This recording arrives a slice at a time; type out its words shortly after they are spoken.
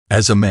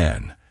As a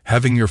man,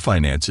 having your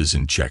finances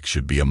in check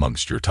should be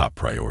amongst your top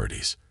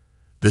priorities.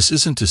 This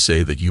isn't to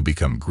say that you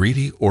become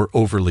greedy or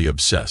overly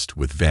obsessed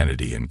with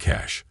vanity and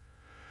cash,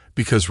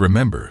 because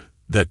remember,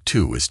 that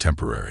too is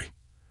temporary.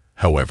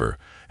 However,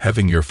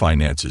 having your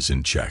finances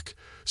in check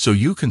so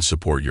you can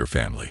support your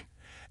family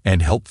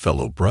and help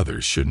fellow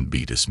brothers shouldn't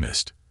be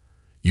dismissed.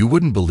 You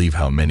wouldn't believe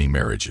how many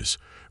marriages,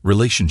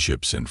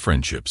 relationships, and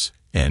friendships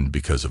end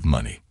because of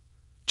money.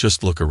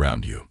 Just look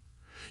around you.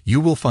 You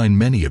will find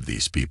many of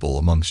these people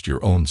amongst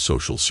your own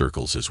social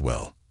circles as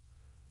well.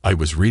 I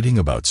was reading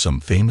about some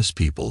famous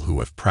people who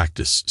have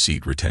practiced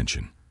seed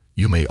retention.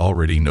 You may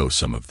already know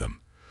some of them,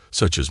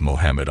 such as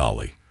Muhammad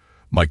Ali,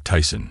 Mike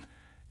Tyson,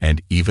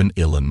 and even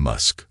Elon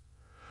Musk.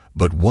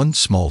 But one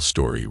small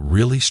story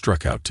really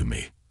struck out to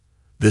me.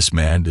 This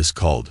man is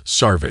called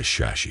Sarvesh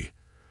Shashi,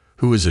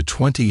 who is a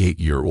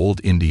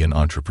 28-year-old Indian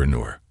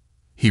entrepreneur.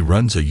 He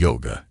runs a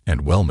yoga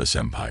and wellness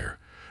empire,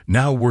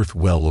 now worth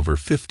well over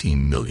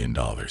 $15 million.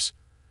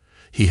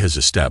 He has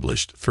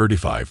established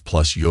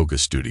 35-plus yoga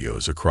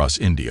studios across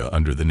India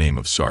under the name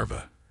of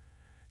Sarva,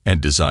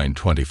 and designed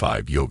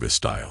 25 yoga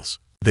styles.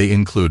 They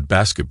include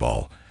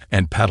basketball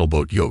and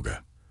paddleboat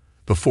yoga.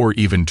 Before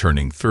even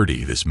turning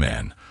 30, this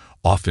man,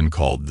 often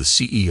called the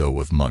CEO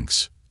of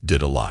monks,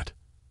 did a lot.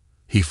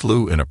 He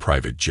flew in a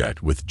private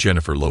jet with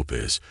Jennifer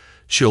Lopez,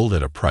 chilled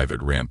at a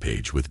private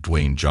rampage with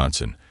Dwayne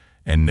Johnson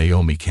and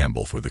Naomi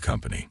Campbell for the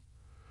company.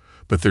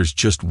 But there's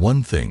just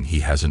one thing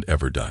he hasn't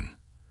ever done,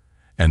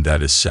 and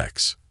that is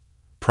sex.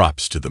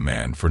 Props to the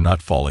man for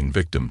not falling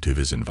victim to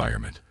his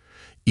environment,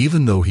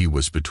 even though he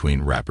was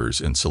between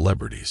rappers and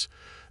celebrities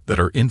that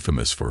are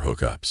infamous for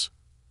hookups.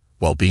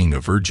 While being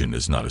a virgin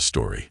is not a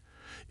story,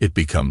 it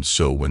becomes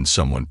so when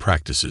someone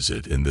practices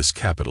it in this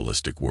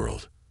capitalistic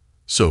world.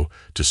 So,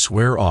 to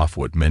swear off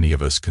what many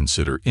of us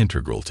consider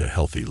integral to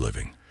healthy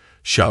living,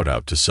 shout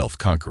out to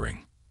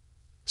self-conquering.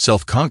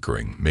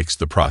 Self-conquering makes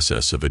the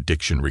process of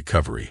addiction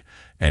recovery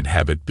and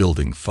habit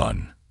building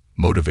fun,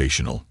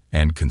 motivational,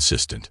 and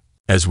consistent.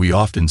 As we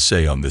often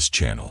say on this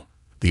channel,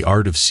 the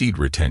art of seed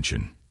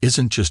retention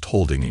isn't just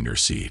holding in your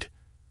seed.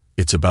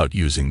 It's about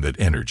using that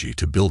energy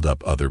to build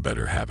up other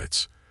better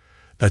habits.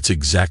 That's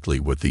exactly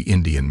what the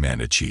Indian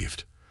man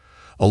achieved.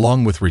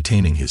 Along with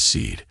retaining his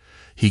seed,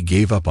 he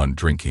gave up on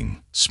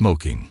drinking,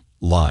 smoking,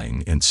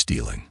 lying, and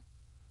stealing.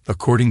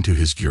 According to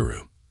his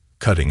guru,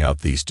 cutting out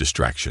these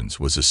distractions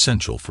was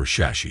essential for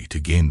Shashi to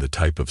gain the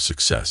type of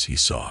success he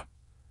saw.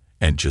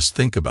 And just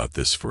think about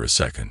this for a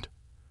second.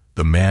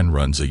 The man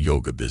runs a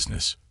yoga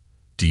business.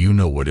 Do you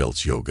know what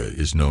else yoga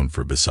is known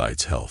for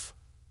besides health?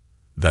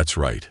 That's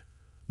right,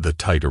 the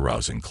tight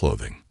arousing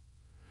clothing.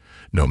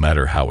 No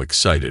matter how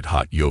excited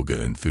hot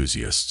yoga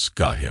enthusiasts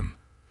got him,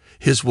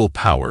 his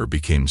willpower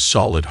became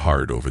solid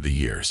hard over the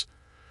years.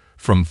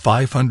 From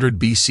 500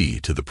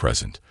 BC to the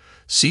present,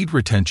 seed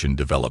retention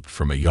developed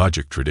from a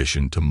yogic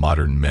tradition to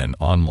modern men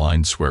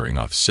online swearing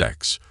off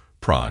sex,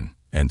 prawn,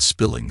 and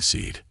spilling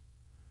seed.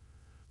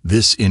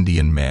 This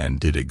Indian man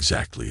did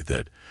exactly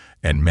that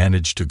and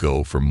managed to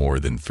go for more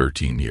than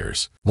 13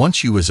 years.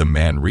 Once you as a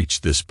man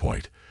reach this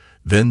point,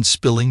 then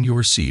spilling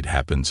your seed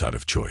happens out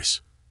of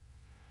choice,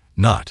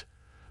 not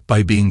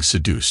by being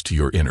seduced to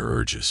your inner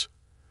urges.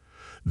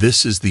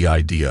 This is the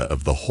idea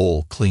of the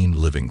whole clean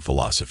living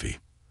philosophy.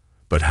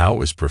 But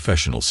how is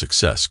professional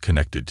success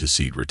connected to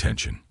seed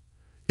retention?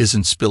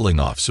 Isn't spilling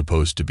off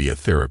supposed to be a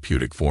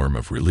therapeutic form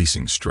of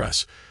releasing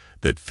stress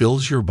that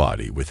fills your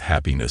body with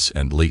happiness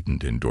and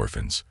latent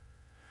endorphins?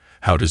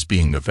 How does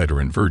being a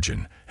veteran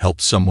virgin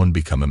help someone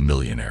become a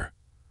millionaire?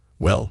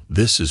 Well,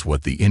 this is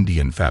what the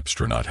Indian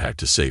Fapstronaut had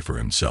to say for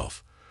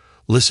himself.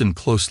 Listen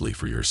closely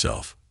for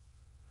yourself.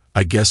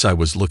 I guess I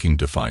was looking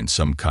to find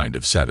some kind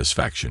of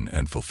satisfaction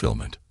and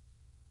fulfillment.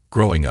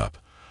 Growing up,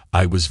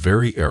 I was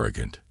very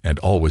arrogant and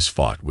always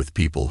fought with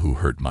people who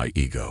hurt my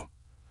ego.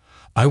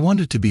 I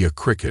wanted to be a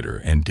cricketer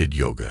and did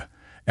yoga,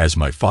 as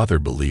my father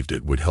believed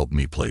it would help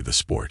me play the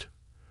sport.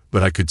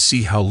 But I could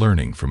see how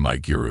learning from my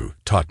guru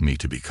taught me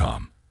to be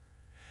calm.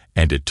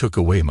 And it took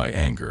away my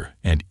anger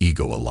and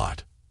ego a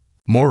lot.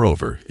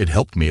 Moreover, it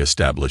helped me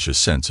establish a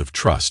sense of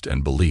trust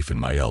and belief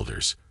in my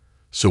elders.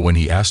 So when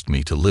he asked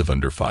me to live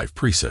under 5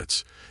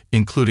 precepts,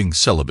 including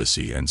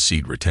celibacy and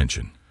seed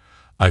retention,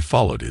 I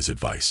followed his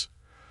advice.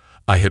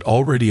 I had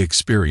already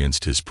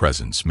experienced his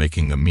presence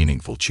making a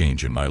meaningful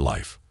change in my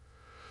life.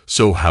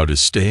 So how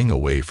does staying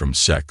away from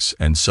sex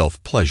and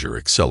self-pleasure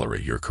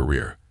accelerate your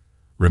career?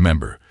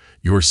 Remember,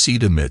 your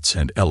seed emits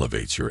and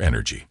elevates your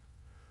energy.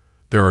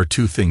 There are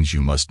 2 things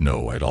you must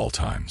know at all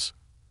times.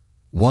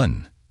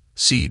 1.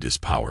 Seed is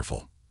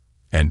powerful.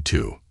 And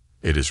 2.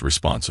 It is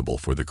responsible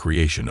for the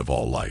creation of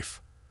all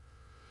life.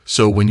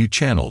 So when you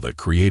channel that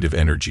creative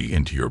energy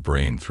into your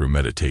brain through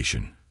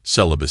meditation,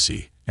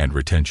 celibacy, and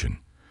retention,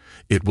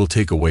 it will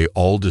take away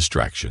all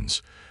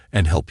distractions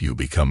and help you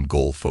become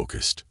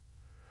goal-focused.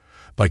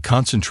 By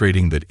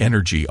concentrating that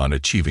energy on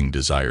achieving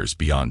desires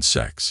beyond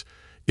sex,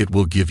 it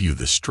will give you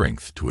the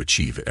strength to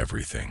achieve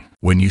everything.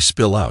 When you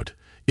spill out,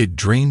 it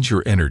drains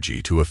your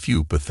energy to a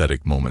few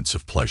pathetic moments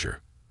of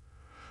pleasure.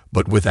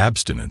 But with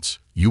abstinence,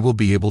 you will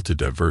be able to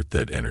divert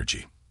that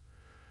energy.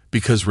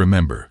 Because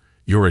remember,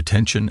 your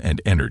attention and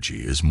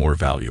energy is more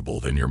valuable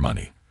than your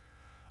money.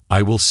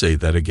 I will say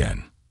that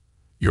again.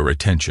 Your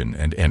attention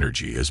and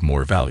energy is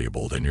more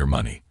valuable than your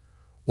money.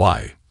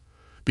 Why?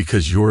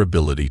 Because your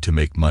ability to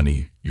make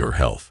money, your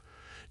health,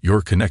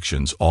 your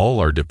connections all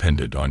are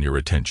dependent on your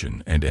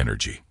attention and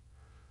energy.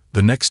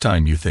 The next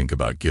time you think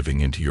about giving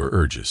into your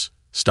urges,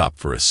 stop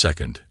for a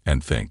second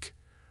and think,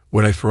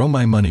 would I throw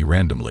my money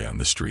randomly on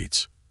the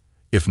streets?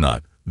 If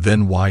not,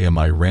 then why am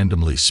I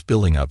randomly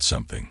spilling out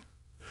something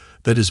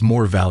that is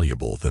more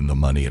valuable than the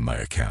money in my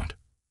account?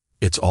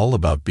 It's all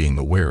about being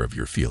aware of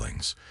your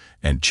feelings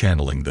and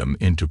channeling them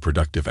into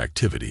productive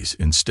activities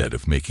instead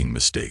of making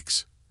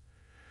mistakes.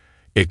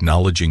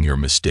 Acknowledging your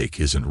mistake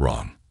isn't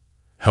wrong.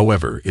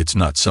 However, it's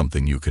not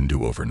something you can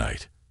do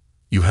overnight.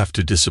 You have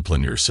to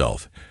discipline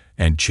yourself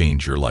and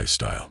change your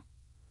lifestyle.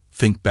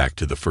 Think back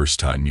to the first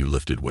time you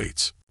lifted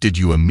weights. Did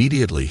you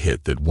immediately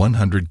hit that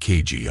 100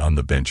 kg on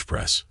the bench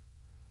press?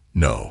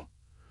 No.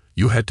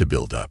 You had to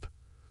build up.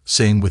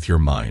 Same with your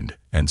mind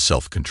and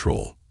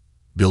self-control.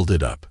 Build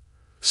it up.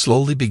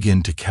 Slowly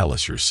begin to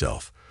callous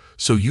yourself,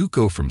 so you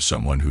go from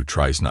someone who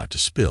tries not to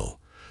spill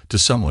to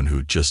someone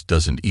who just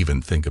doesn't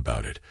even think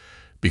about it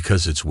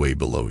because it's way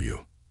below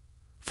you.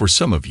 For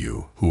some of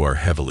you who are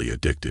heavily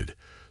addicted,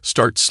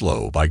 start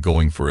slow by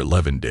going for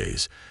 11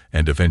 days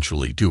and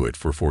eventually do it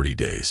for 40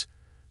 days,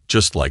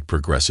 just like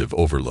progressive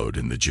overload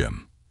in the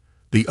gym.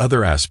 The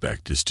other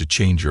aspect is to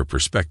change your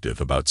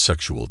perspective about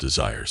sexual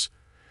desires.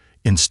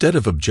 Instead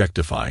of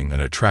objectifying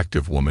an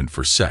attractive woman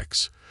for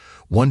sex,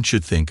 one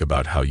should think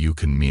about how you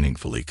can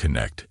meaningfully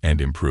connect and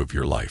improve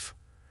your life.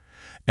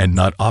 And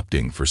not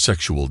opting for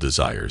sexual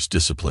desires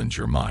disciplines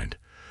your mind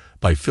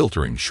by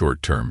filtering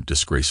short-term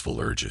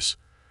disgraceful urges.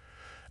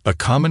 A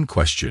common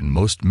question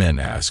most men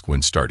ask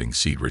when starting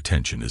seed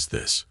retention is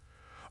this: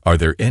 are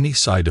there any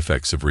side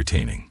effects of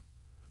retaining?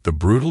 The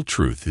brutal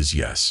truth is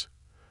yes.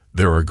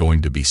 There are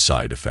going to be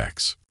side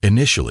effects.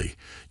 Initially,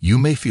 you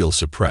may feel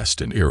suppressed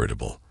and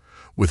irritable,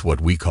 with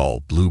what we call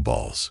blue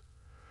balls.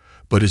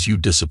 But as you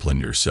discipline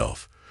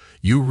yourself,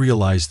 you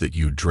realize that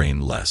you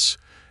drain less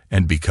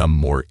and become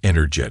more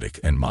energetic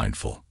and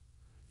mindful.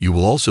 You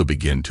will also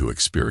begin to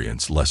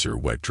experience lesser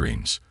wet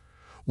dreams.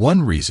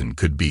 One reason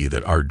could be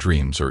that our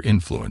dreams are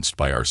influenced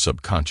by our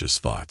subconscious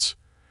thoughts.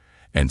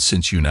 And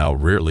since you now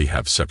rarely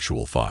have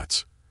sexual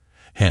thoughts,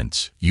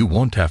 hence, you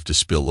won't have to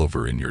spill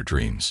over in your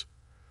dreams.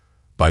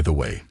 By the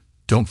way,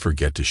 don't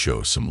forget to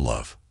show some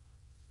love.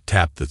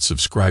 Tap that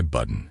subscribe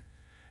button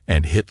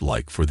and hit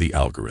like for the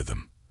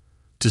algorithm.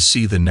 To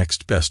see the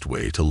next best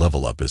way to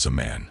level up as a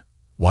man,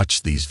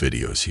 watch these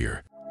videos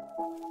here.